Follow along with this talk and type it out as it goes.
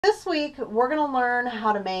This week, we're going to learn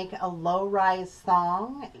how to make a low-rise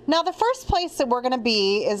thong. Now, the first place that we're going to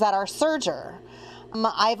be is at our serger.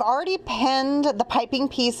 I've already pinned the piping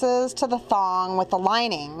pieces to the thong with the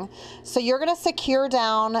lining. So you're going to secure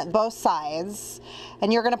down both sides,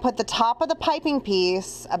 and you're going to put the top of the piping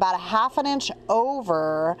piece about 1/2 inch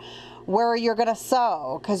over where you're going to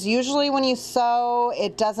sew, because usually when you sew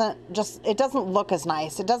it doesn't look as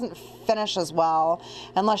nice. It doesn't finish as well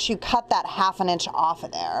unless you cut that 1/2 inch off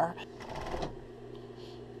of there.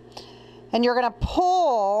 And you're going to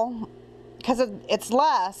pull, because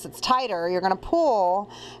it's tighter, you're going to pull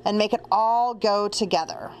and make it all go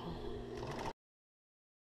together.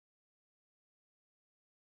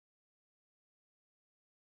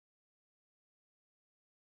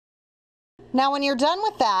 Now when you're done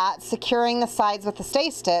with that, securing the sides with the stay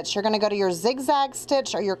stitch, you're going to go to your zigzag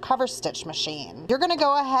stitch or your cover stitch machine. You're going to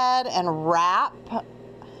go ahead and wrap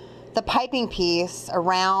the piping piece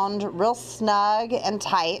around real snug and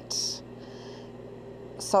tight,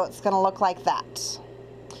 so it's going to look like that.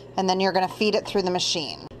 And then you're going to feed it through the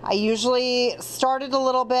machine. I usually start it a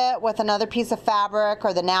little bit with another piece of fabric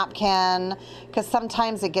or the napkin, because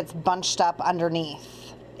sometimes it gets bunched up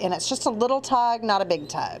underneath. And it's just a little tug, not a big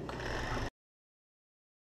tug.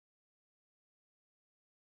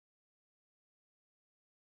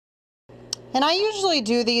 And I usually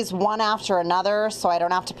do these one after another, so I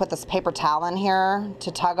don't have to put this paper towel in here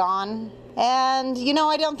to tug on. And you know,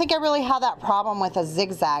 I don't think I really had that problem with a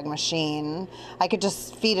zigzag machine. I could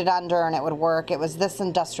just feed it under and it would work. It was this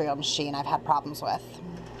industrial machine I've had problems with.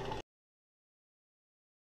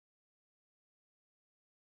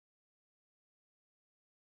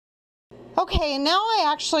 Okay, now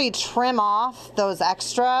I actually trim off those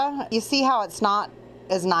extra. You see how it's not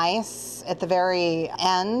as nice at the very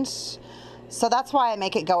end? So that's why I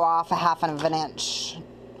make it go off 1/2 inch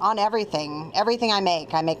on everything. Everything I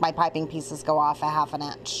make my piping pieces go off 1/2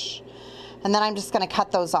 inch. And then I'm just going to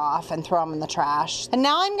cut those off and throw them in the trash. And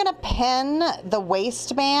now I'm going to pin the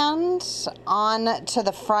waistband on to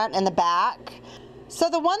the front and the back. So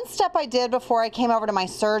the one step I did before I came over to my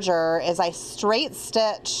serger is I straight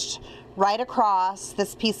stitched right across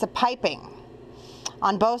this piece of piping.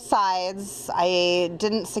 On both sides, I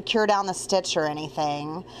didn't secure down the stitch or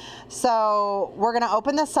anything. So we're going to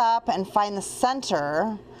open this up and find the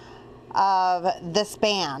center of this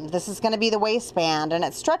band. This is going to be the waistband, and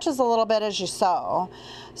it stretches a little bit as you sew.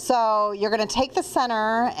 So you're going to take the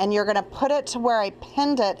center and you're going to put it to where I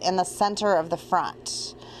pinned it in the center of the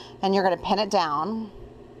front. And you're going to pin it down.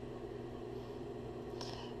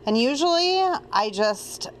 And usually I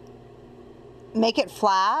just make it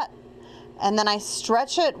flat, and then I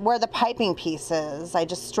stretch it where the piping piece is. I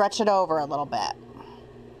just stretch it over a little bit.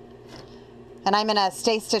 And I'm going to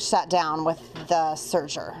stay stitch that down with the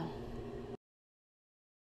serger.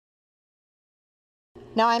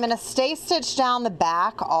 Now I'm going to stay stitch down the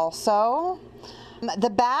back also.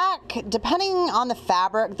 The back, depending on the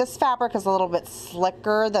fabric, this fabric is a little bit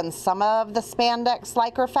slicker than some of the spandex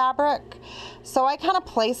lycra fabric. So I kind of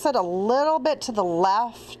place it a little bit to the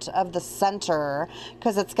left of the center,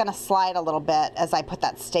 because it's going to slide a little bit as I put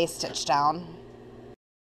that stay stitch down.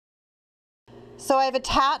 So I've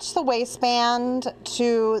attached the waistband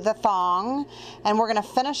to the thong, and we're going to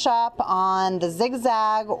finish up on the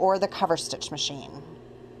zigzag or the cover stitch machine.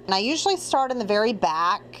 And I usually start in the very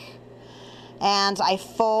back, and I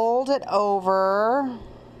fold it over.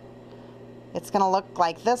 It's going to look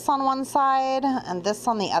like this on one side and this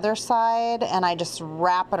on the other side, and I just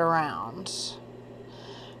wrap it around.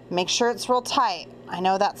 Make sure it's real tight. I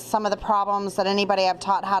know that's some of the problems that anybody I've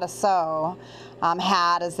taught how to sew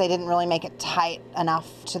had, is they didn't really make it tight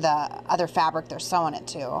enough to the other fabric they're sewing it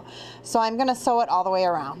to. So I'm going to sew it all the way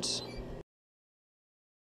around.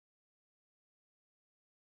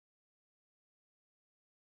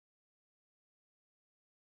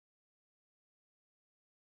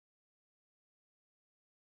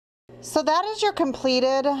 So that is your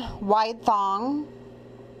completed wide thong.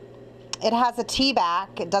 It has a T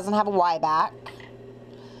back. It doesn't have a Y back.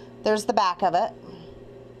 There's the back of it.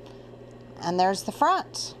 And there's the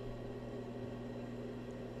front.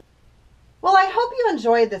 Well, I hope you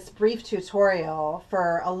enjoyed this brief tutorial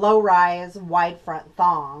for a low-rise wide front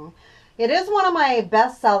thong. It is one of my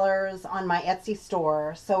best sellers on my Etsy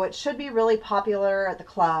store, so it should be really popular at the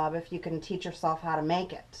club if you can teach yourself how to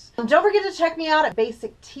make it. Don't forget to check me out at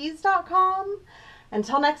basictease.com.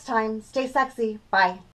 Until next time, stay sexy. Bye.